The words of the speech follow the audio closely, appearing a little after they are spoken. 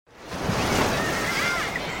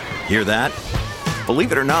Hear that?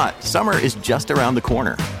 Believe it or not, summer is just around the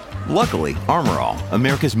corner. Luckily, Armor All,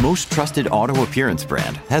 America's most trusted auto appearance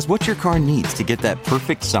brand, has what your car needs to get that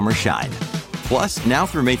perfect summer shine. Plus, now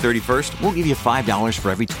through May 31st, we'll give you $5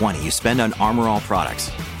 for every $20 you spend on Armor All products.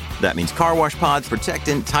 That means car wash pods,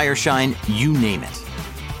 protectant, tire shine, you name it.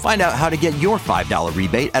 Find out how to get your $5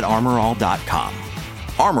 rebate at armorall.com.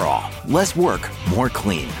 Armor All, less work, more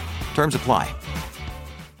clean. Terms apply.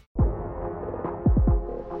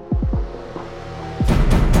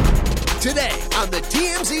 Today on the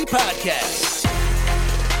TMZ Podcast.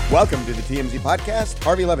 Welcome to the TMZ Podcast.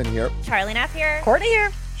 Harvey Levin here. Charlie Neff here. Courtney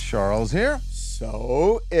here. Charles here.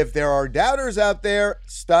 So, if there are doubters out there,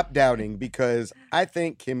 stop doubting, because I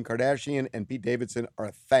think Kim Kardashian and Pete Davidson are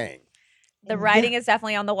a thing. The writing is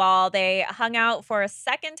definitely on the wall. They hung out for a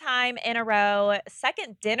second time in a row,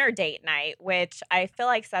 second dinner date night, which I feel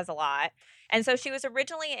like says a lot. And so she was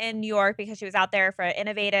originally in New York because she was out there for an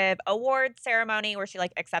innovative award ceremony where she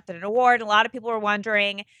accepted an award. And a lot of people were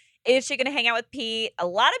wondering, is she going to hang out with Pete? A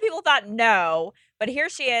lot of people thought no, but here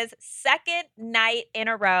she is, second night in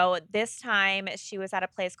a row. This time she was at a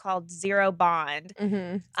place called Zero Bond.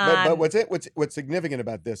 Mm-hmm. But what's significant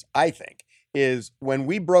about this, I think, is when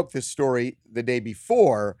we broke this story the day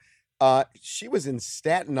before, she was in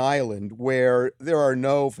Staten Island where there are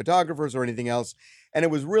no photographers or anything else. And it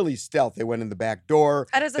was really stealth. They went in the back door.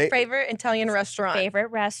 That is a favorite Italian restaurant. Favorite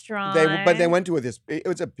restaurant. But they went to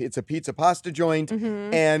it's a pizza pasta joint,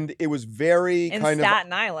 and it was very in kind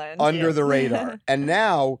Staten of Island. under the radar. And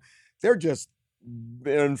now they're just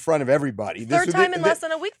in front of everybody. Third time in less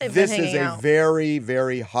than a week they've been hanging out. This is a very,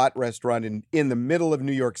 very hot restaurant in the middle of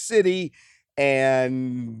New York City,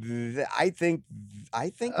 and I think.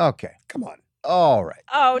 Okay. Come on. All right.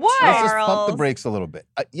 Oh, What? Charles. Let's just pump the brakes a little bit.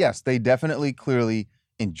 Yes, they definitely, clearly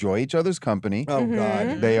enjoy each other's company. Oh,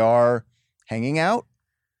 God. They are hanging out.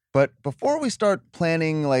 But before we start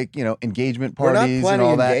planning, engagement We're parties not planning and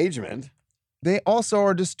all that, engagement. they also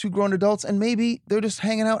are just two grown adults, and maybe they're just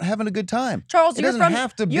hanging out, having a good time. Charles, It you're doesn't from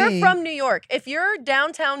have to you're be- from New York. If you're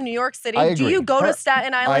downtown New York City, I do you agree. go to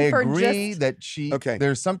Staten Island I for agree just that she. Okay.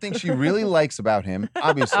 There's something she really likes about him.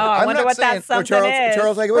 Obviously, Oh, I I'm wonder not what saying, that something is.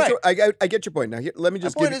 Charles, Right. I get your point. Now, here, let me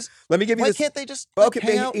just My give point you, is, let me give you why this. can't they just Okay,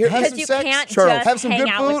 hang out, here- have Because some you sex, can't Charles, just have some hang good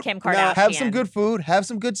out with food, Kim Kardashian. have some good food, have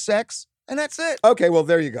some good sex, and that's it. Okay, well,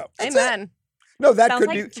 there you go. That's it. Amen. No, that Sounds could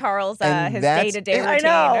like be. Charles, And his that's day-to-day it. routine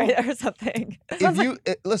I know. or something. If you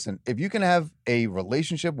listen, if you can have a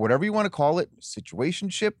relationship, whatever you want to call it,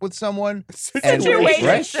 situationship with someone, and,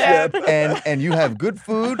 Situationship. right? and you have good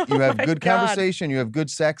food, you have my good God. conversation, you have good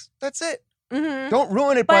sex. That's it. Mm-hmm. Don't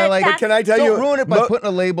ruin it But by that's- Can I tell don't you? ruin it by mo- putting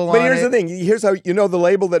a label on But here's it. the thing. Here's how you know the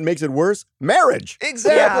label that makes it worse: marriage.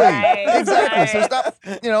 Exactly. Yeah, right, Exactly. So right.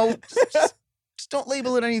 stop. Just don't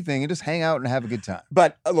label it anything and just hang out and have a good time.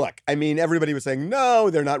 But look, I mean, everybody was saying no,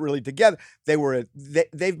 they're not really together. They've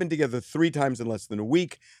been together 3 times in less than a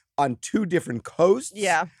week on 2 different coasts.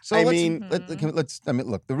 Yeah. So I let's, mean-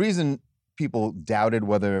 look, the reason people doubted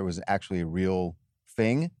whether it was actually a real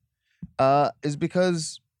thing is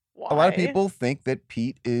because a lot of Why? people think that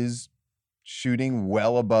Pete is shooting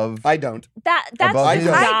well above. I don't. That's Above just his-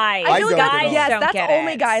 guys. I feel like Guys yes, don't that's get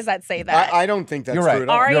only it. guys that say that. I don't think that's You're true right. at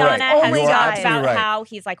all. You're Ariana right. has Only talked guys. about You're right. how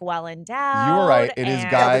he's well endowed. You're right. It is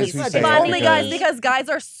and guys who It's say it only guys because- because guys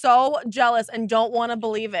are so jealous and don't want to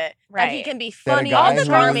believe it. That he Right. can be That a funny guy and who's-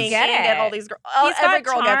 charming Get and get it. all these girls. He's Every got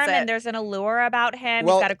girl charm gets it. and there's an allure about him.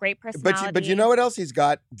 Well, He's got a great personality. But you know what else he's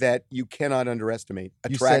got that you cannot underestimate?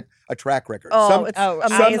 You A track record. Oh, it's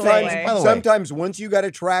amazing. By the way- Sometimes once you got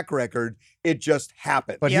a track record, it just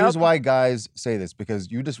happens. But Yep. here's why guys say this, because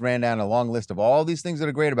you just ran down a long list of all these things that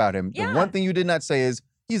are great about him. Yeah. The one thing you did not say is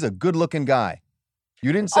he's a good-looking guy.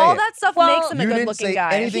 You didn't say all it. that stuff Well, makes him a you didn't good-looking say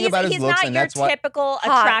guy. anything about his he's looks, not and your that's why- typical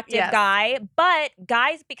Hot, attractive yes. guy, but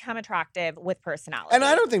guys become attractive with personality. And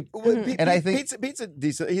I don't think. And I think- Pete's a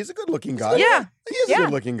decent. He's a good-looking guy. Yeah. he is a Yeah.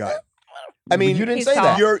 good-looking guy. I mean, you didn't he's say tall.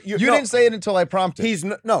 that. You're You no, didn't say it until I prompted. He's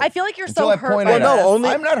no. I feel like you're until so I hurt pointed by it Well, out. no, only-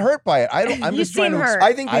 I'm not hurt by it. I'm You just trying seem to. hurt.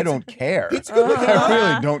 I think I Pete's- don't care. Pete's a good-looking I guy.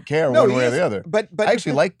 really don't care No, one he way or is- the other. But I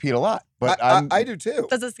actually like Pete a lot. But I do too.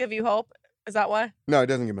 Does this give you hope? Is that why? No, it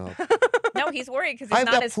doesn't give me hope. No, he's worried because he's I've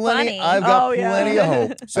not got as plenty. funny. I've got Oh, yeah. plenty of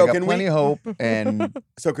hope. So I got can we- plenty of hope, and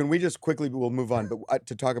So can we just quickly? We'll move on, but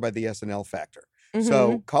to talk about the SNL factor. Mm-hmm.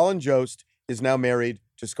 So Colin Jost is now married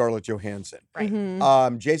to Scarlett Johansson. Right.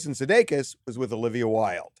 Mhm. Jason Sudeikis was with Olivia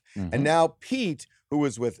Wilde, and now Pete, who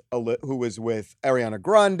was with Ariana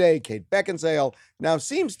Grande, Kate Beckinsale, now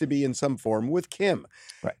seems to be in some form with Kim.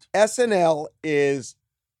 right. SNL is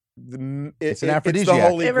It's an It's the aphrodisiac.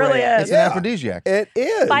 holy It really grail. is. It's Yeah, an aphrodisiac. It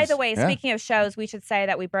is. By the way, Yeah. speaking of shows, we should say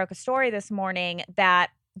that we broke a story this morning that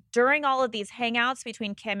during all of these hangouts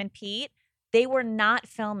between Kim and Pete, they were not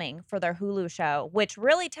filming for their Hulu show, which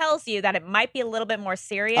really tells you that it might be a little bit more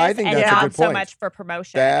serious I think and that's a not good so point. much for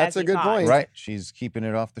promotion. That's as a we good thought. point. Right. She's keeping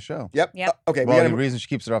it off the show. Yep. Yep. Okay. Well, we the gotta, reason she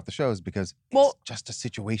keeps it off the show is because Well- it's just a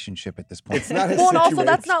situationship at this point. it's not a Well, and also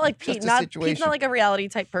that's situation. not like Just Pete. a Pete's situation. not like a reality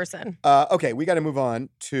type person. Okay, we got to move on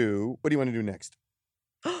to what do you want to do next?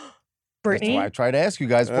 That's Brittany. why I tried to ask you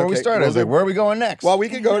guys before we Okay, started. I was we'll like, do- where are we going next? Well, we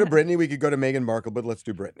could go to Brittany, we could go to Meghan Markle, but let's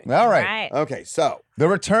do Brittany. All right. Okay, so The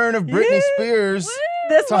return of Britney Yay. Spears.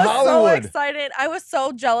 This to was Hollywood. so excited. I was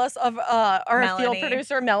so jealous of our field Melanie.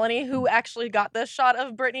 producer, Melanie, who actually got this shot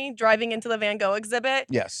of Brittany driving into the Van Gogh exhibit.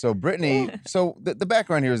 Yes. So Brittany. So the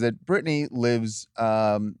background here is that Brittany lives,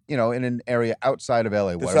 in an area outside of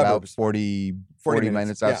LA. The What about suburbs. 40 40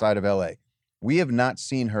 minutes yeah. outside of LA? We have not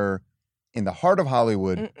seen her in the heart of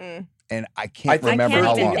Hollywood, Mm-mm. and I can't think remember can't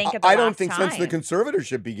how even long. think of the I don't last think since the time.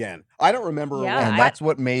 conservatorship began. I don't remember her Yeah, long. And that's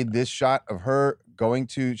what made this shot of her going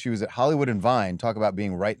to. She was at Hollywood and Vine. Talk about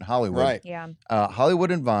being right in Hollywood. Right. Yeah.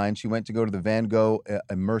 Hollywood and Vine. She went to go to the Van Gogh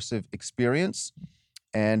immersive experience.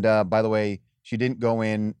 And by the way, she didn't go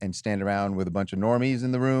in and stand around with a bunch of normies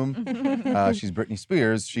in the room. She's Britney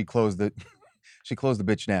Spears. She closed the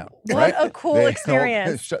bitch down. What right? a cool They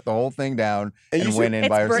experience. shut the whole thing down And and you went should- in It's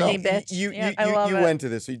by Britney, herself. bitch. You Yeah, I love you it. went to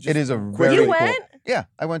this. So you just It is a quickly- very You cool. went? Yeah,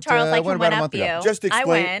 I went. Charles, I went can about one a up month you. ago. Just I explain-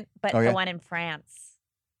 went, but Oh, yeah? the one in France.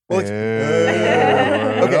 Well,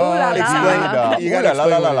 Okay. Okay, Ooh la la. explain. You got to Ooh la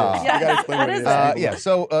la explain la what la. it is. You got to explain What what it is is. it? Yeah,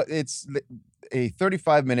 so it's a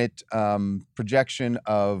 35-minute projection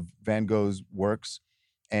of Van Gogh's works,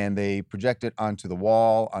 and they project it onto the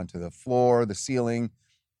wall, onto the floor, the ceiling.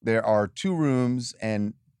 There are 2 rooms,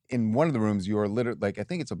 and in one of the rooms, you are literally, like, I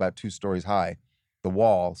think it's about 2 stories high, the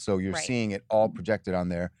wall, so you're Right. seeing it all projected on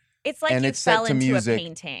there. It's like And you it's set fell to into music. a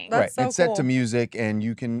painting. That's so It's set to cool. music, and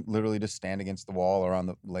you can literally just stand against the wall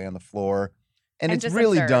or lay on the floor, and And it's just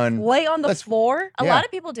really observe. done. Lay on the Let's- floor? A Yeah. lot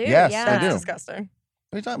of people do. Yes, yeah. they That's do. disgusting.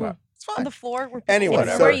 What are you talking about? It's On fine. the floor? Where Anyway, It's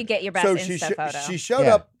Whatever. where you get your best So Insta photo. she showed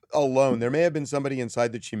Yeah. up alone. There may have been somebody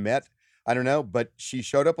inside that she met. I don't know, but she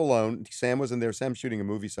showed up alone. Sam wasn't there. Sam's shooting a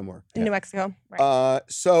movie somewhere. in New Mexico.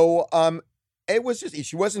 So it was just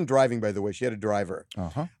she wasn't driving, by the way. She had a driver.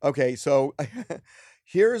 Uh-huh. Okay, so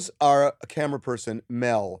here's our camera person,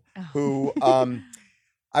 Mel, who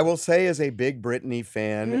I will say is a big Britney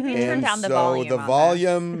fan. Mhm. And Turn down the so volume the on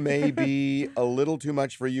volume may be a little too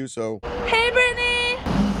much for you. So Hey, Brittany!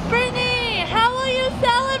 Brittany, how will you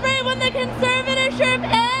celebrate when the conservatorship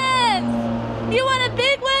ends? You want a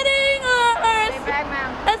big wedding or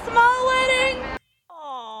a small wedding?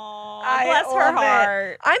 Aw, I bless love her it.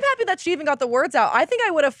 heart. I'm happy that she even got the words out. I think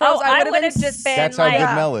I would have froze. Oh, I would would have have just been That's how like,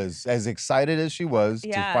 good Mel is. As excited as she was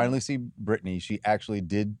Yeah. to finally see Britney, she actually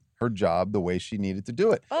did her job the way she needed to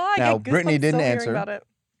do it. Oh, I Now, get Brittany goosebumps didn't still hearing answer. About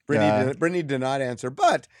it. Brittany did not answer.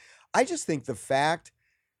 But I just think the fact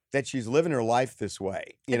that she's living her life this way,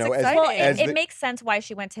 you It's know, exciting. Well, as it the- makes sense why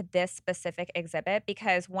she went to this specific exhibit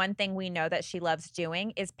because one thing we know that she loves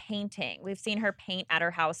doing is painting. We've seen her paint at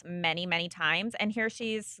her house many, many times, and here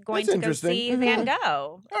she's going That's to go interesting. see Van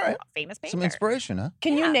Gogh. All right. Famous painter. Some inspiration, huh?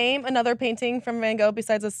 Can Yeah. you name another painting from Van Gogh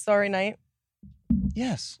besides A Starry Night?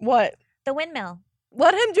 Yes. What? The windmill.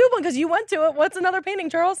 Let him do one because you went to it. What's another painting,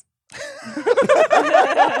 Charles?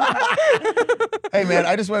 Hey, man,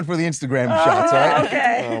 I just went for the Instagram shots, all right?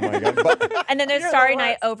 Okay. Oh my God. But And then there's You're the Starry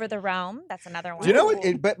Night worst. Over the Rome. That's another one. do you know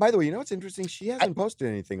what? But by the way, you know what's interesting? She hasn't posted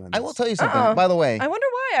anything on this. I will tell you something. Uh-uh. By the way, I wonder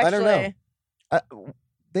why, I actually. don't know.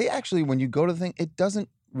 they actually, when you go to the thing, it doesn't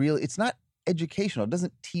really, it's not educational. It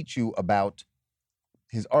doesn't teach you about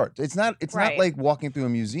his art. It's not Right. like walking through a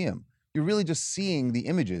museum. You're really just seeing the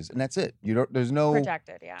images, and that's it. You don't, there's no,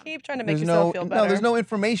 Projected, yeah. Keep trying to make there's yourself no, feel better. no, there's no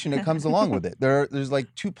information that comes along with it. There's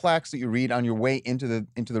like 2 plaques that you read on your way into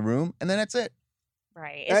the room, and then that's it.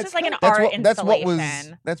 Right. It's That's just like an good. art That's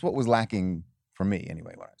installation. what was lacking for me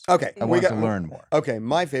anyway. When I Okay, I we wanted got to learn more. Okay,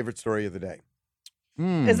 my favorite story of the day.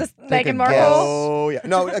 Is this Take a Meghan Markle? guess. Oh yeah,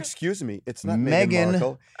 no, excuse me, it's not Meghan Meghan.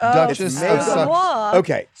 Markle. Duchess of Oh, Sussex. what?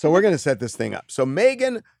 Okay, so we're gonna set this thing up. So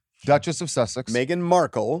Duchess of Sussex. Meghan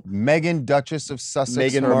Markle, Meghan, Duchess of Sussex.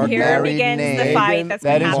 Meghan her Markle. Here married begins name. the fight that's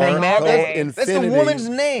That been is happening her all Markle. day. That's the Infinity. woman's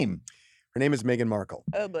name. Her name is Meghan Markle.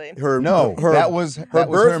 Oh, boy. Her No, her, that was her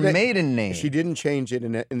birthday- maiden name. She didn't change it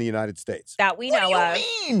in the United States. That we What know do of. you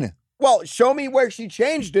mean? Well, show me where she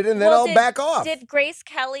changed it, and then Well, I'll back off. Did Grace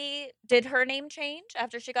Kelly, did her name change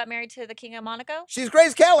after she got married to the King of Monaco? She's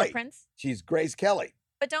Grace Kelly. Prince? She's Grace Kelly.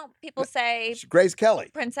 But don't people say She's Grace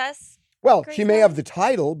Kelly. princess? Well, Grace she may Kelly? have the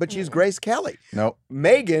title, but she's Grace Kelly. No.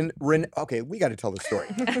 Megan, okay, we got to tell the story.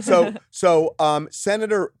 So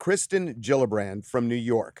Senator Kristen Gillibrand from New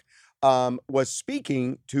York was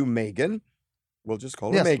speaking to Meghan. We'll just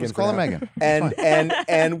call her Yes, Meghan. let's for call her now. Meghan. It's fine.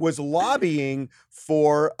 and was lobbying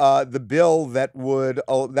for the bill that would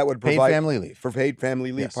provide Paid family leave. for paid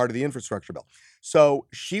family leave, Yes. part of the infrastructure bill. So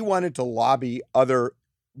she wanted to lobby other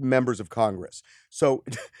members of Congress. So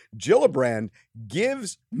Gillibrand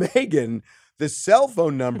gives Meghan the cell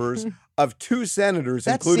phone numbers of 2 senators,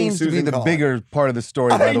 That including seems Susan to be the Collins. bigger part of the story,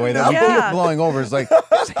 by I the way, that we know. keep blowing over. Is like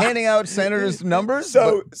just handing out senators' numbers.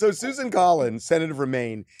 So Susan Collins, senator from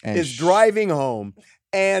Maine, And is driving home,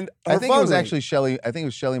 and I her think it was phone actually Shelley. I think it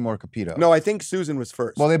was Shelley Moore Capito. No, I think Susan was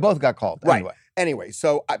first. Well, they both got called. Right. Anyway.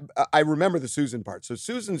 So I remember the Susan part. So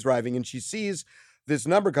Susan's driving, and she sees this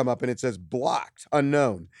number come up, and it says blocked,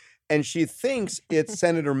 unknown. And she thinks it's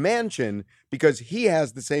Senator Manchin because he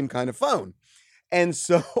has the same kind of phone. And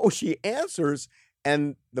so she answers,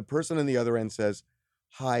 and the person on the other end says,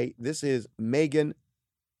 "Hi, this is Meghan,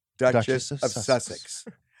 Duchess of Sussex."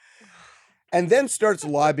 And then starts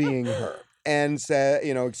lobbying her and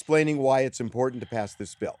explaining why it's important to pass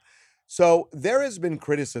this bill. So there has been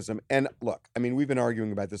criticism. And look, I mean, we've been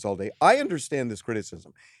arguing about this all day. I understand this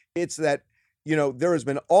criticism. It's that, there has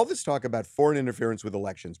been all this talk about foreign interference with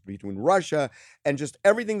elections between Russia and just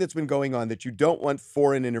everything that's been going on, that you don't want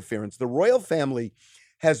foreign interference. The royal family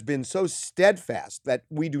has been so steadfast that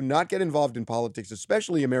we do not get involved in politics,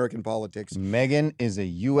 especially American politics. Meghan is a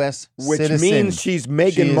U.S. Which citizen. means she's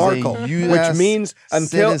Meghan She is a Markle. US Which means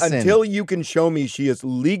until citizen. you can show me she has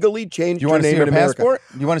legally changed You her want to see name her in America. passport?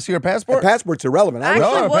 You want to see her Her passport? passport's irrelevant. I Actually,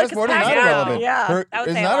 want- No, her would, 'cause passport is not passport- irrelevant. yeah. Her That would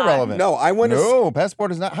is say a not lot. irrelevant. No, I want to. No,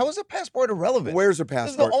 passport is not. How is a passport irrelevant? Where's her This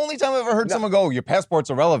is passport? the only time I've ever heard someone go, "Your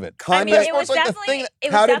passport's irrelevant." I mean, Kanye. it was Passport's like the definitely. thing that- It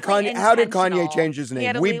was How did definitely Kanye intentional. change his name? He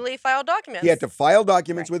had to legally file documents. He had to file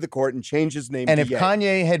documents Right. with the court and change his name. And to if Ye.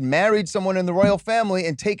 Kanye had married someone in the royal family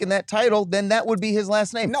and taken that title, then that would be his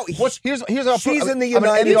last name. No, here's how she's in the I'm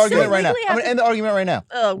gonna end the United argument States. right now. Legally I'm gonna have end the argument right now.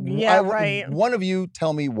 Oh, yeah, right. One of you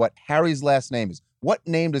tell me what Harry's last name is. What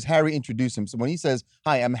name does Harry introduce him? So when he says,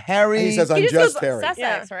 "Hi, I'm Harry," And he says, He "I'm just just goes, Harry." Sussex,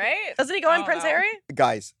 Yeah. right? Doesn't he go in Oh, Prince no. Harry?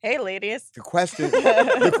 Guys, Hey, ladies. the question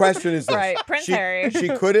is this. Right, Prince Harry. She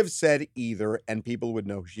could have said either, and people would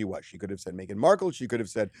know who she was. She could have said Meghan Markle. She could have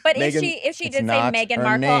said But Meghan. if she It's did say not Meghan her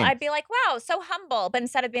Markle, name. I'd be like, wow, so humble. But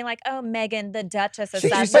instead of being like, oh, Meghan, the Duchess of She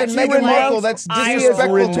Sussex, said she Meghan renounced- Markle, that's I She has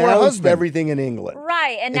disrespectful roll. to her renounced husband. everything in England.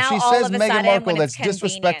 Right, and If now she all says of a Meghan sudden, Markle, when that's it's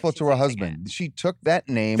disrespectful convenient, to her she's using it. husband. She took that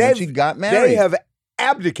name when she They've- got married. They have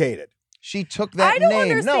abdicated. She took I that don't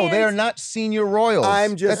name. No, they understand. are not senior royals.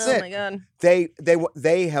 I'm just- That's Oh, it. my God.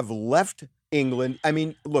 They have left England. I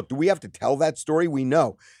mean, look, do we have to tell that story? We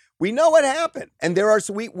know what happened. And there are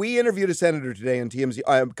we interviewed a senator today on TMZ,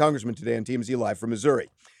 congressman today on TMZ Live from Missouri,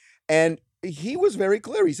 and he was very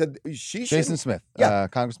clear. He said she Jason shouldn't- Smith. Yeah.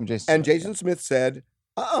 Congressman Jason and Smith. Jason Smith said,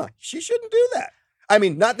 she shouldn't do that. I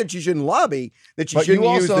mean, not that she shouldn't lobby, that she But shouldn't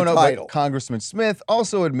you use also the know title. that Congressman Smith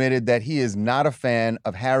also admitted that he is not a fan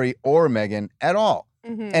of Harry or Meghan at all.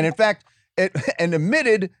 Mhm. And in fact, and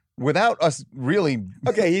admitted without us really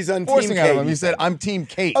Okay, he's on forcing Team out of Kate. him. He said, "I'm Team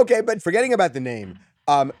Kate." Okay, but forgetting about the name,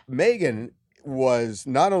 Meghan was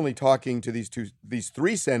not only talking to these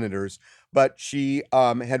 3 senators, but she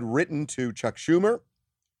had written to Chuck Schumer,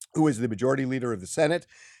 who is the majority leader of the Senate.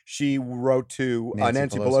 She wrote to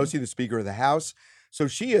Nancy Pelosi, the Speaker of the House. So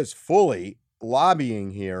she is fully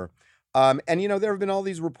lobbying here. And, there have been all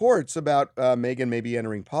these reports about Meghan maybe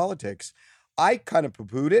entering politics. I kind of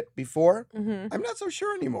poo-pooed it before. Mhm. I'm not so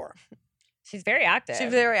sure anymore. She's very active.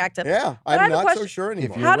 She's very active. Yeah, But I I'm have a not so question. sure If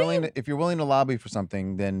anymore. you're willing to lobby for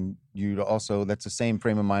something, then you'd also that's the same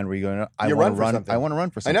frame of mind where you go, You want run to for run. something. I want to run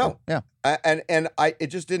for I something. know. Yeah. It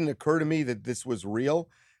just didn't occur to me that this was real,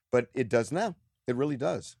 but it does now. It really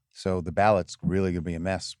does. So the ballot's really gonna be a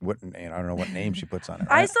mess. I don't know what name she puts on it.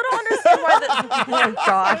 I Right? still don't understand why oh,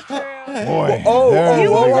 gosh. Boy, Oh, there You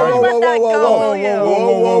we will go. not let that go, will you?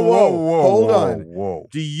 Whoa. Hold on. Whoa.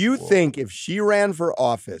 Do you think if she ran for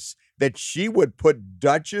office that she would put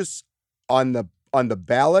Duchess on the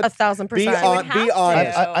ballot? 1,000%. Be on- have be to.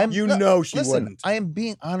 honest. I'm- You know she listen, wouldn't. I am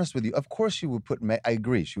being honest with you. Of course, she would put. I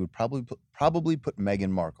agree. She would probably put Meghan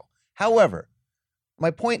Markle. However,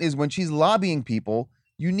 my point is when she's lobbying people,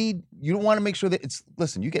 you want to make sure that it's.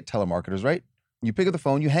 Listen, you get telemarketers, right? You pick up the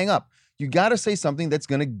phone, you hang up. You got to say something that's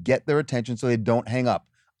going to get their attention so they don't hang up.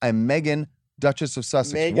 I'm Meghan, Duchess of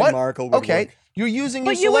Sussex. Meghan What? Markle would Okay, work. you're using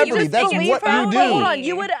But your you would celebrity. just That's believe what her? you But do. hold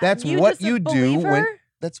on. That's you what just you do believe when. her?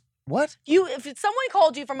 That's what. If someone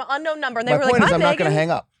called you from an unknown number and they My were like, point is, "Hi, I'm not going to Megan."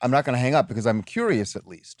 hang up. I'm not going to hang up because I'm curious at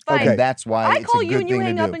least. Fine. And that's why I it's call a you good and you thing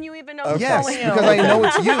hang to up do. and you even know Okay. who's Yes, calling you. because I know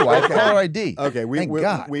it's you. I have caller ID. Okay, Thank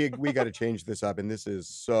God. we got to change this up, and this is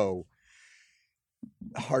so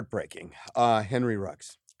heartbreaking. Henry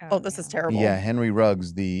Ruggs. Oh, this is terrible. Yeah, Henry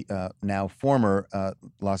Ruggs, the now former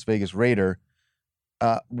Las Vegas Raider.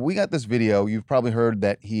 We got this video. You've probably heard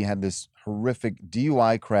that he had this horrific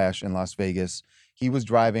DUI crash in Las Vegas. He was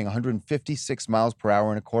driving 156 miles per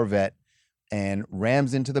hour in a Corvette and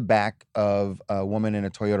rams into the back of a woman in a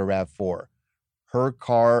Toyota RAV4. Her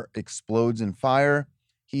car explodes in fire.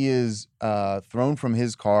 He is thrown from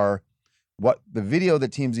his car. What the video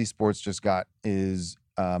that TMZ Sports just got is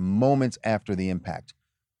moments after the impact.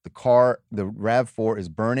 The RAV4 is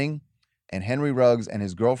burning, and Henry Ruggs and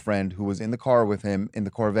his girlfriend, who was in the car with him in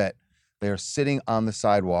the Corvette, they are sitting on the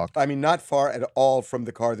sidewalk. I mean, not far at all from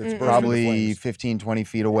the car that's bursting probably into flames. 15, 20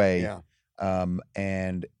 feet away. Yeah.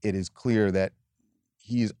 And it is clear that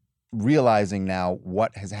he's realizing now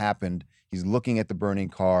what has happened. He's looking at the burning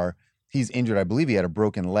car. He's injured. I believe he had a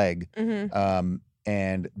broken leg.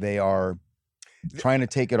 And they are trying to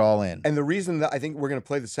take it all in. And the reason that I think we're going to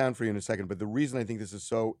play the sound for you in a second, but the reason I think this is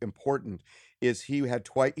so important is he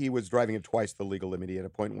was driving at twice the legal limit. He had a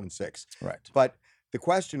 0.16. Right. But the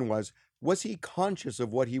question was he conscious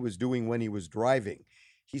of what he was doing when he was driving?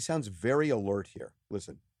 He sounds very alert here.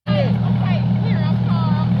 Listen.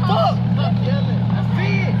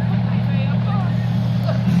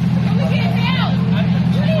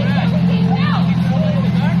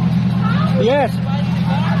 Yes.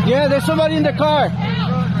 Yeah, there's somebody in the car. Can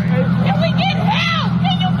we get help?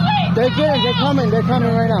 Can you please? They're coming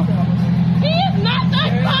right now. He is not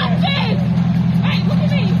unconscious. Hey, look at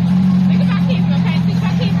me. Think about kids, okay? Think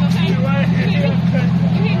about kids, okay? You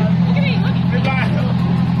hear me? Look at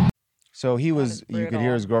me. So he was, you could brutal.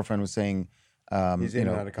 hear his girlfriend was saying, He's in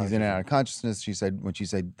and out of he's in and out of consciousness. When she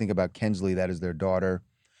said, think about Kensley, that is their daughter.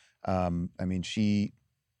 I mean, she,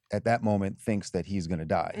 at that moment, thinks that he's going to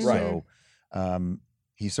die. Right. So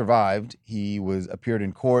he survived. He appeared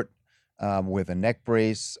in court with a neck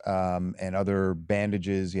brace and other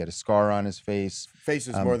bandages. He had a scar on his face.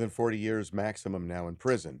 Faces more than 40 years maximum now in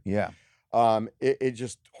prison. Yeah. It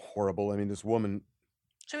just horrible. I mean, this woman.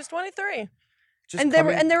 She was 23. Just And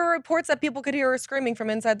there were reports that people could hear her screaming from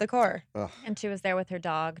inside the car. And she was there with her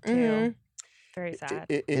dog too. Very sad.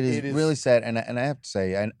 It is really sad. And I have to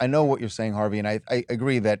say, I know what you're saying, Harvey, and I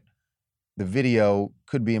agree that the video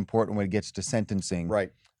could be important when it gets to sentencing.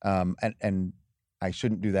 Right. And I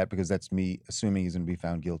shouldn't do that because that's me assuming he's going to be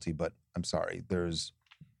found guilty. But I'm sorry, there's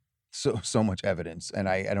so much evidence, and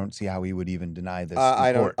I don't see how he would even deny this.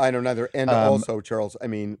 I don't either. And also, Charles, I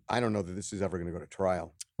mean, I don't know that this is ever going to go to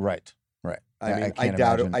trial. Right. I mean, can't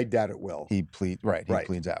doubt it. imagine. I doubt it will. He pleads. Right. He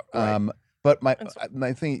pleads out. Right. But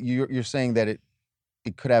my thing, you're saying that it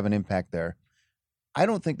could have an impact there. I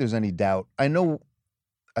don't think there's any doubt. I know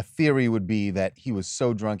a theory would be that he was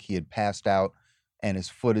so drunk he had passed out, and his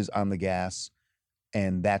foot is on the gas,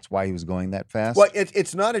 and that's why he was going that fast. Well,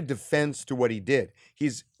 it's not a defense to what he did.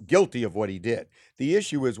 He's guilty of what he did. The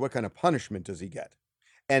issue is what kind of punishment does he get?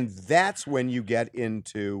 And that's when you get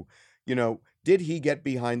into, did he get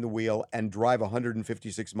behind the wheel and drive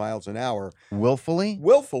 156 miles an hour? Willfully?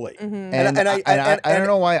 Willfully. And I don't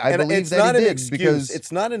know why I believe that he did. Because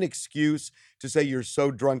it's not an excuse to say you're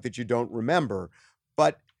so drunk that you don't remember.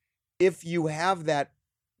 But if you have that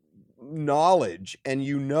knowledge and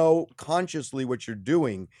you know consciously what you're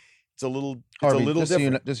doing, it's a little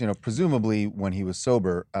different. Presumably when he was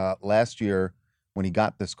sober last year, when he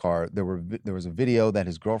got this car, there was a video that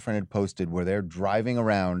his girlfriend had posted where they're driving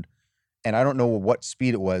around, and I don't know what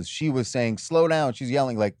speed it was. She was saying, "Slow down." She's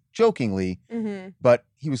yelling like jokingly, but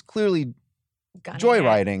he was clearly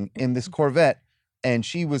joyriding in this Corvette, and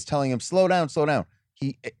she was telling him, "Slow down, slow down."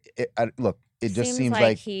 It just seems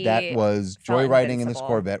like that was joyriding in this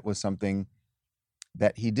Corvette was something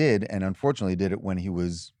that he did, and unfortunately did it when he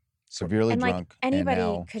was severely drunk.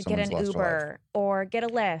 Anybody could get an Uber or get a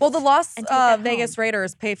Lyft. Well, the Las Vegas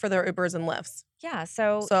Raiders pay for their Ubers and Lyfts. Yeah,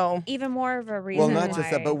 so even more of a reason. Well, not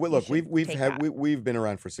just that, but look, we've we've been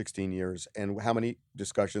around for 16 years, and how many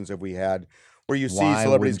discussions have we had where you see Why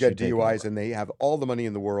celebrities wouldn't get you take DUIs over? and they have all the money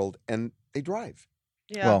in the world and they drive.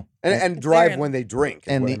 Yeah. Well, And drive when they drink,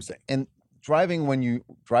 is what I'm saying. And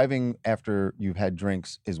driving after you've had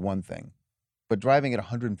drinks is one thing, but driving at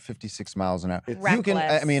 156 miles an hour, you can.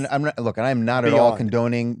 I mean, I'm not at all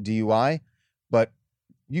condoning DUI, but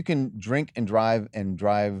you can drink and drive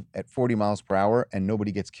at 40 miles per hour and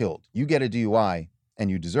nobody gets killed. You get a DUI and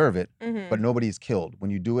you deserve it, but nobody is killed when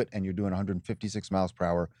you do it and you're doing 156 miles per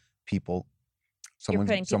hour. Someone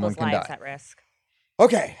putting people's can lives die. at risk.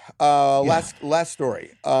 Okay, last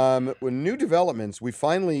story. With new developments, we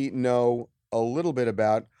finally know a little bit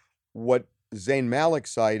about what Zayn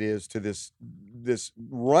Malik's side is to this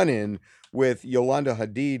run-in with Yolanda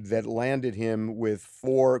Hadid that landed him with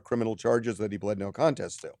 4 criminal charges that he pled no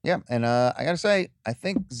contest to. Yeah, and I gotta say, I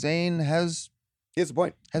think Zayn Here's the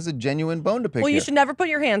point. has a genuine bone to pick Well, you here. should never put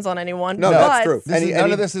your hands on anyone. No, but- that's true.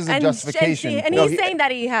 None of this is a justification. And No, he's saying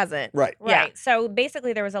that he hasn't. Right. Right. Yeah. So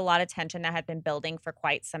basically, there was a lot of tension that had been building for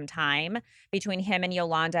quite some time between him and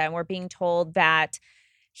Yolanda. And we're being told that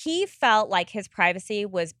he felt like his privacy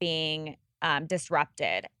was being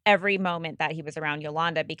disrupted every moment that he was around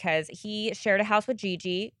Yolanda because he shared a house with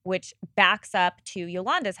Gigi, which backs up to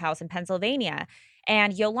Yolanda's house in Pennsylvania.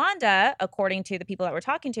 And Yolanda, according to the people that we're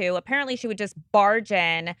talking to, apparently she would just barge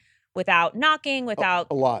in without knocking, without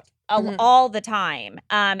A lot. all the time.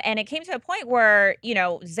 And it came to a point where,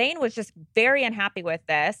 Zayn was just very unhappy with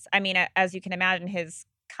this. I mean, as you can imagine, his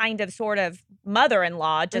kind of sort of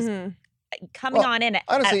mother-in-law just coming on in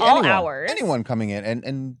Honestly, at all anyone, hours. anyone coming in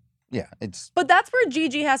and yeah, it's But that's where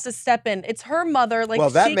Gigi has to step in. It's her mother. Like, well,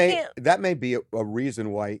 she can't. that may be a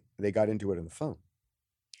reason why they got into it on the phone.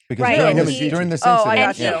 because Right, during, and this, he- during this Oh, I incident, got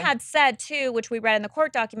And he you. had said, too, which we read in the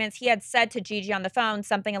court documents, he had said to Gigi on the phone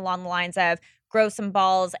something along the lines of, grow some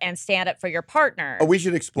balls and stand up for your partner. Oh, we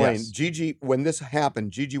should explain. Yes. Gigi, when this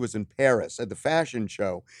happened, Gigi was in Paris at the fashion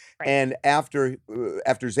show, Right. and after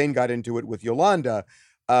Zayn got into it with Yolanda,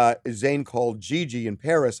 Zayn called Gigi in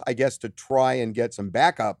Paris, I guess, to try and get some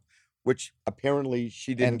backup, which apparently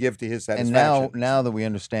she didn't And- give to his and satisfaction. now that we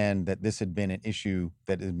understand that this had been an issue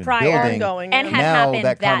that had been Prior. building, Ongoing. And yeah. had now happened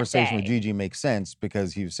that that conversation with day. Gigi makes sense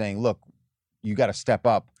because he was saying, look, you got to step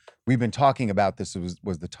up. We've been talking about this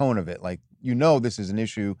was the tone of it. Like, this is an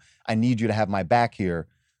issue. I need you to have my back here.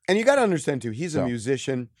 And you got to understand, too, he's a So.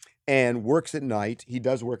 musician and works at night. He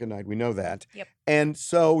does work at night. We know that. Yep. And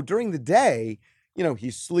so during the day,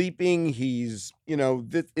 he's sleeping. He's,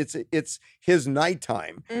 it's his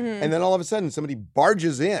nighttime. Mhm. And then all of a sudden somebody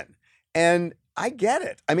barges in. And I get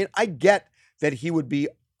it. I mean, I get that he would be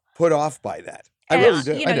put off by that. I And, really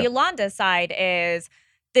do. I do. Yolanda's side is,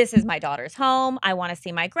 this is my daughter's home. I want to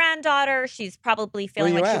see my granddaughter. She's probably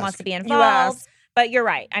feeling you like she ask? wants to be You involved. ask. But you're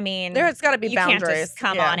right. I mean, There's got to be you boundaries. can't just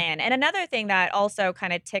come Yeah. on in. And another thing that also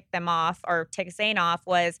kind of ticked them off or ticked Zayn off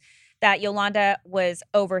was that Yolanda was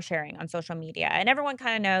oversharing on social media. And everyone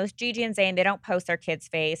kind of knows Gigi and Zayn, they don't post their kid's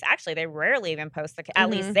face. Actually, they rarely even post at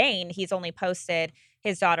least Zayn, he's only posted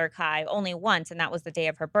his daughter Kai only once, and that was the day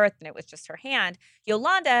of her birth, and it was just her hand.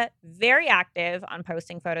 Yolanda, very active on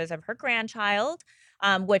posting photos of her grandchild,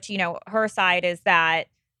 which, her side is that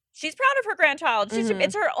she's proud of her grandchild.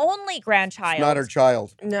 It's her only grandchild. It's not her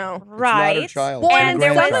child. No. Right. It's not her child. Well, It's her and there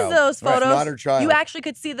some grandchild. of those Right, photos, not her child. you actually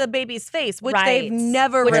could see the baby's face, which Right. they've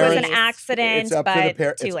never Which was released. an accident, It's up but to the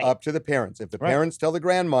too it's late. up to the parents. If the Right. parents tell the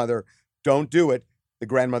grandmother, don't do it, the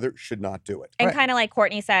grandmother should not do it. And Right. kind of like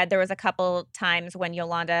Courtney said, there was a couple times when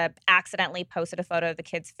Yolanda accidentally posted a photo of the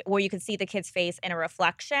kid's where you could see the kid's face in a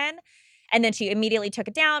reflection. And then she immediately took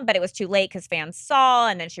it down, but it was too late because fans saw,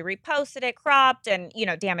 and then she reposted it, cropped, and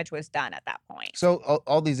damage was done at that point. So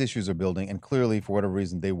all these issues are building, and clearly, for whatever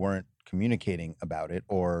reason, they weren't communicating about it,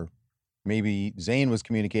 or maybe Zayn was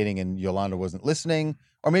communicating and Yolanda wasn't listening,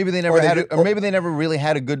 or maybe they never maybe they never really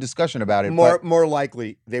had a good discussion about it. More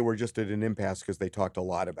likely, they were just at an impasse because they talked a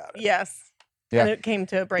lot about it. Yes. Yeah. And it came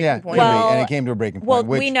to a breaking yeah, point. Well- and it came to a breaking point. Well,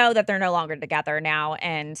 which, we know that they're no longer together now,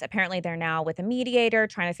 and apparently they're now with a mediator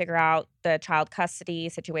trying to figure out the child custody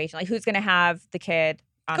situation, like who's going to have the kid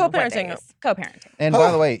on what Co-parenting. days. Co-parenting. And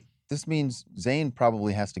by the way, this means Zayn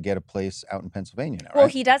probably has to get a place out in Pennsylvania now, right? Well,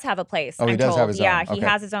 he does have a place. Oh, he I'm does told. have his own. Yeah, he Okay.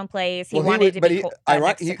 has his own place. He Well, wanted to but be he,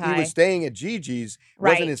 next to he Kai. was staying at Gigi's,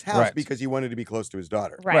 Right. wasn't his house Right. because he wanted to be close to his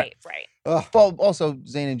daughter. Right. Ugh. Well, also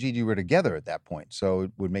Zayn and Gigi were together at that point, so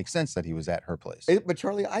it would make sense that he was at her place. But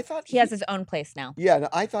Charlie, I thought He has his own place now. Yeah, no,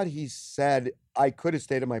 I thought he said I could have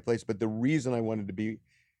stayed at my place, but the reason I wanted to be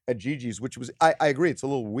at Gigi's, which was I agree, it's a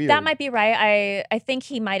little weird. That might be right. I think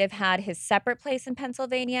he might have had his separate place in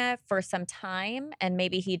Pennsylvania for some time, and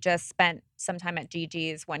maybe he just spent some time at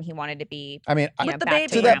Gigi's when he wanted to be. I mean, With the back baby.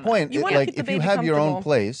 to grandma. that point, You it- wanna like keep the if you baby have your own comfortable.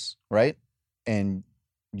 place, right, and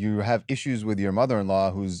you have issues with your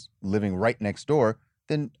mother-in-law who's living right next door,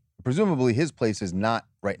 then presumably his place is not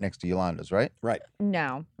right next to Yolanda's, right? Right.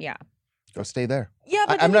 No, yeah. Go stay there. Yeah,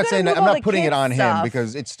 but I'm then you not saying gotta that, move I'm all not the putting it kid on him stuff.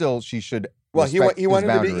 because it's still she should. Well, he respect his wanted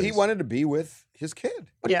to be boundaries. with his kid.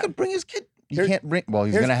 But Yeah. he could bring his kid. You Here's- can't bring. Well,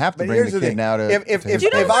 he's here's- going to have to but bring here's the the kid thing. now to. If to his Do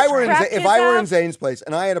you know if how I much were in crap if kids I were in have? Zayn's place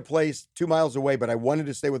and I had a place 2 miles away, but I wanted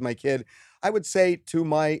to stay with my kid, I would say to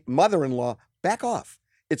my mother-in-law, back off.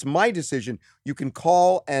 It's my decision. You can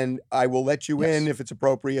call and I will let you in Yes. if it's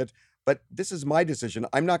appropriate. But this is my decision.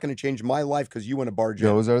 I'm not going to change my life because you want to barge in.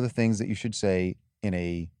 Those are the things that you should say in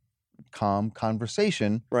a calm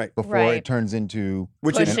conversation Right. before Right. it turns into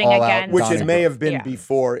Which an is- Pushing all-out against- Which it Donna may group. have been Yeah.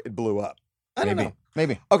 before it blew up. I don't know.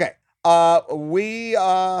 Maybe. Okay.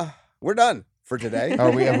 We're done for today.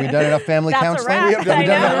 Have we done enough family That's a counseling? wrap. We have done Have we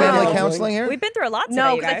done I enough know. family Counseling. counseling here? We've been through a lot today, No,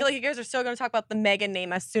 you because I guys. feel like you guys are still going to talk about the Megan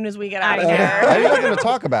name as soon as we get I out of know. here. There's nothing to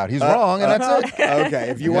talk about. He's wrong, and that's it. Okay.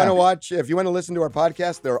 If you Yeah. want to watch, if you want to listen to our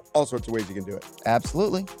podcast, there are all sorts of ways you can do it.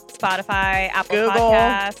 Absolutely. Spotify, Apple Google.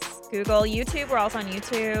 Podcasts, Google, YouTube. We're also on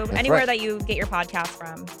YouTube. That's Anywhere right. that you get your podcast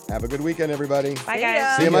from. Have a good weekend, everybody. Bye, See guys.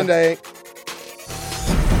 ya. See you Monday.